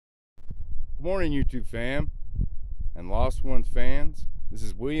Good morning, YouTube fam and Lost Ones fans. This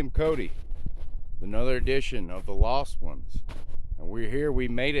is William Cody with another edition of the Lost Ones, and we're here. We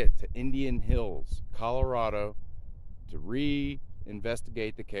made it to Indian Hills, Colorado, to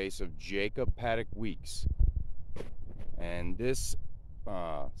re-investigate the case of Jacob Paddock Weeks. And this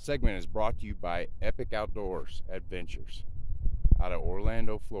segment is brought to you by Epic Outdoors Adventures out of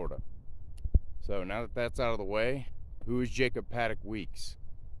Orlando, Florida. So now that that's out of the way, who is Jacob Paddock Weeks?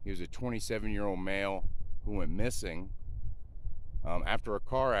 He was a 27-year-old male who went missing after a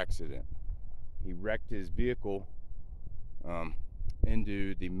car accident. He wrecked his vehicle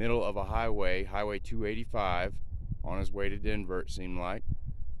into the middle of a highway, Highway 285, on his way to Denver, it seemed like,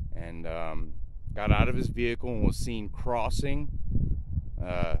 and got out of his vehicle and was seen crossing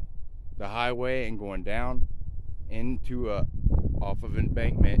the highway and going down into off of an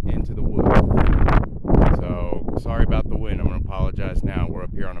embankment into the woods. So sorry about the wind. I'm going to apologize now. We're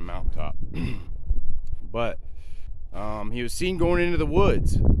up here on a mountaintop. But he was seen going into the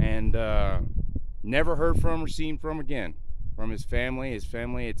woods and never heard from or seen from again from his family.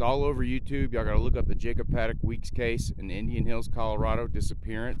 It's all over YouTube. Y'all got to look up the Jacob Paddock Weeks case in Indian Hills, Colorado,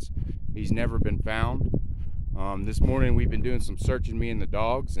 disappearance. He's never been found. This morning we've been doing some searching, me and the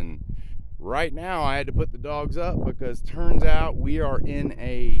dogs, and right now I had to put the dogs up because turns out we are in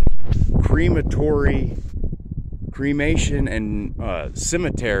a cremation and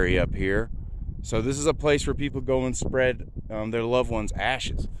cemetery up here. So this is a place where people go and spread their loved ones'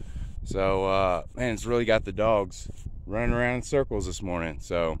 ashes. So man, it's really got the dogs running around in circles this morning.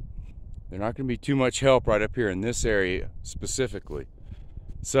 So they're not going to be too much help right up here in this area specifically.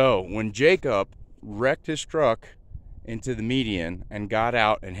 So when Jacob wrecked his truck into the median and got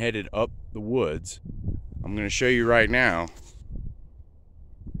out and headed up the woods, I'm going to show you right now.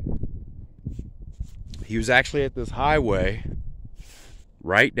 He was actually at this highway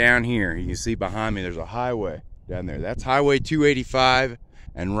right down here. You can see behind me there's a highway down there. That's Highway 285,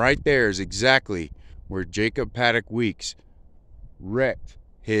 and right there is exactly where Jacob Paddock Weeks wrecked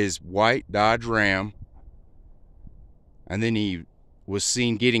his white Dodge Ram. And then he was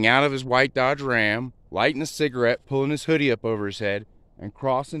seen getting out of his white Dodge Ram, lighting a cigarette, pulling his hoodie up over his head, and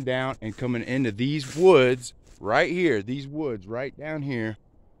crossing down and coming into these woods right here, these woods right down here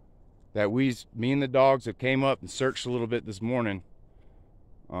that me and the dogs have came up and searched a little bit this morning.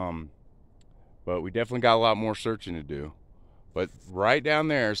 But we definitely got a lot more searching to do. But right down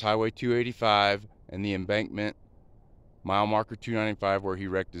there is Highway 285 and the embankment, mile marker 295, where he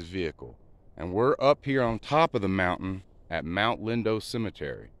wrecked his vehicle. And we're up here on top of the mountain at Mount Lindo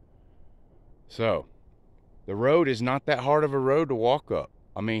Cemetery. So the road is not that hard of a road to walk up.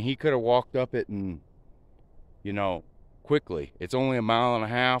 I mean, he could have walked up it and, you know, quickly. It's only a mile and a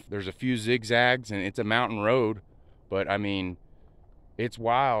half. There's a few zigzags and it's a mountain road. But I mean, it's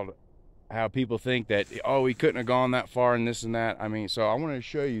wild how people think that, oh, he couldn't have gone that far and this and that. I mean, so I want to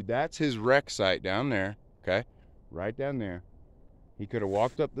show you, that's his wreck site down there. Okay, right down there. He could have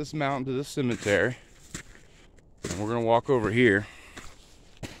walked up this mountain to the cemetery, and we're gonna walk over here.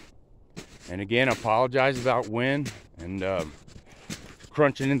 And again, I apologize about wind and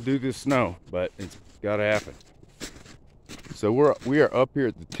crunching in through the snow, but it's gotta happen. So we are up here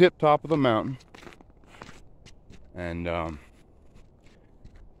at the tip top of the mountain, and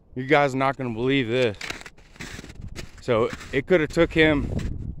you guys are not gonna believe this. So it could have took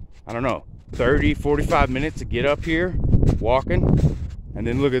him, I don't know, 30, 45 minutes to get up here walking. And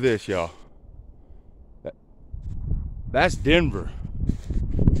then look at this, y'all. That's Denver.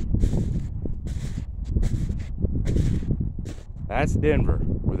 That's Denver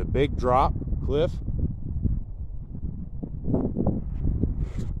with a big drop cliff.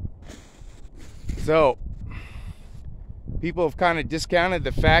 So people have kind of discounted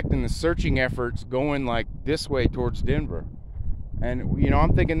the fact in the searching efforts going like this way towards Denver. And, you know,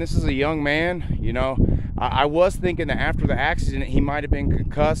 I'm thinking this is a young man. You know, I was thinking that after the accident, he might have been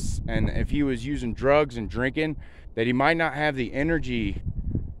concussed. And if he was using drugs and drinking, that he might not have the energy,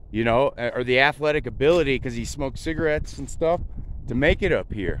 you know, or the athletic ability, because he smoked cigarettes and stuff, to make it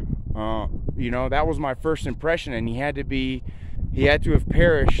up here. You know, that was my first impression. And he had to have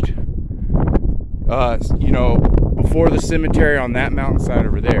perished, you know, before the cemetery on that mountainside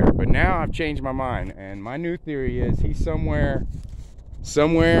over there. But now I've changed my mind. And my new theory is he's somewhere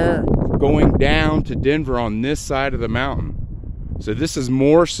going down to Denver on this side of the mountain. So this is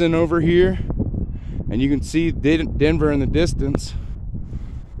Morrison over here, and you can see Denver in the distance.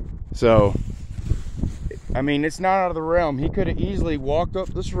 So I mean, it's not out of the realm. He could have easily walked up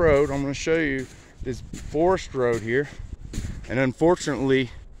this road. I'm going to show you this forest road here, and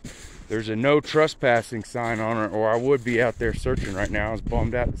unfortunately there's a no trespassing sign on it, or I would be out there searching right now. I was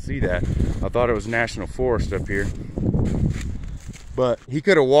bummed out to see that. I thought it was National Forest up here. But he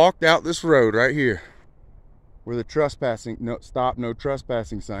could have walked out this road right here where the trespassing, no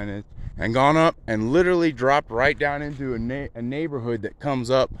trespassing sign is, and gone up and literally dropped right down into a neighborhood that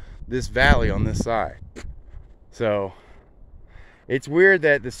comes up this valley on this side. So it's weird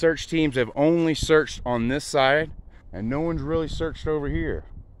that the search teams have only searched on this side and no one's really searched over here.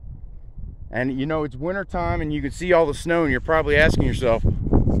 And you know, it's winter time and you can see all the snow, and you're probably asking yourself,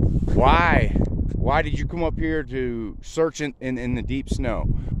 why did you come up here to search in the deep snow?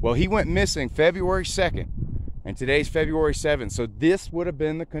 Well, he went missing February 2nd, and today's February 7th. So this would have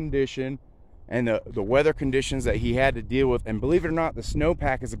been the condition and the weather conditions that he had to deal with. And believe it or not, the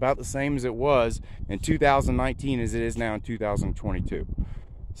snowpack is about the same as it was in 2019 as it is now in 2022.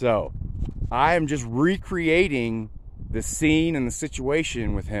 So I am just recreating the scene and the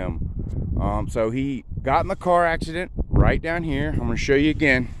situation with him. So he got in the car accident right down here. I'm going to show you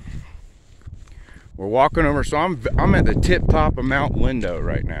again. We're walking over, so I'm at the tip top of Mount Lindo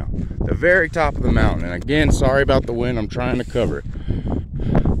right now, the very top of the mountain. And again, sorry about the wind, I'm trying to cover it.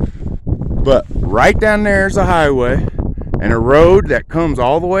 But right down there is a highway and a road that comes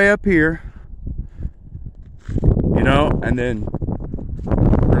all the way up here, you know, and then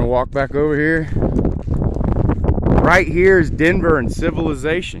we're gonna walk back over here. Right here is Denver and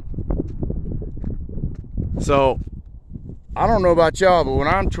civilization. So I don't know about y'all, but when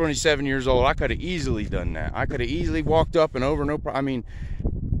I'm 27 years old, I could have easily done that. I could have easily walked up and over, no problem. I mean,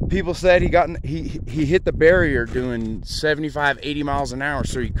 people said he hit the barrier doing 75, 80 miles an hour,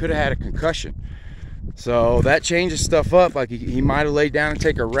 so he could have had a concussion. So that changes stuff up. Like he might have laid down and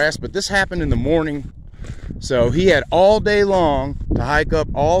take a rest, but this happened in the morning. So he had all day long to hike up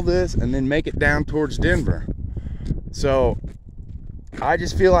all this and then make it down towards Denver. So I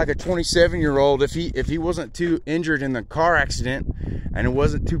just feel like a 27-year-old, if he wasn't too injured in the car accident and it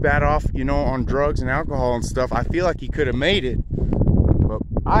wasn't too bad off, you know, on drugs and alcohol and stuff, I feel like he could have made it. But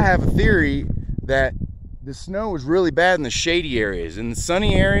I have a theory that the snow was really bad in the shady areas. In the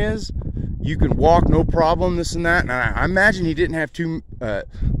sunny areas, you could walk no problem, this and that. And I imagine he didn't have too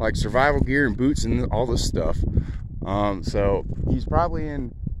like survival gear and boots and all this stuff. So he's probably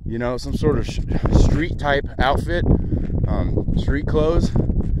in, you know, some sort of street type outfit. Street clothes.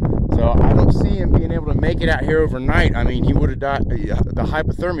 So I don't see him being able to make it out here overnight. I mean, he would have died. The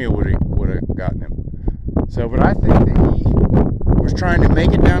hypothermia would have gotten him. So, but I think that he was trying to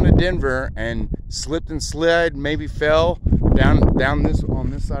make it down to Denver and slipped and slid, maybe fell down this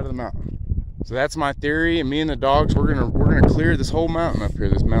on this side of the mountain. So that's my theory. And me and the dogs, we're gonna clear this whole mountain up here,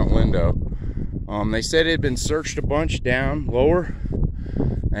 this Mount Lindo. They said it had been searched a bunch down lower.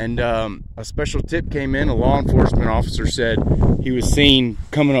 And a special tip came in. A law enforcement officer said he was seen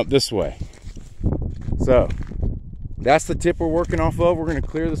coming up this way. So that's the tip we're working off of. We're going to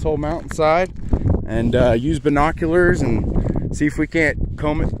clear this whole mountainside and use binoculars and see if we can't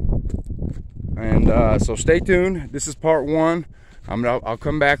comb it. And so stay tuned. This is part 1. I'll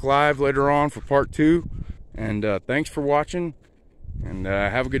come back live later on for part 2. And thanks for watching, and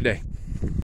have a good day.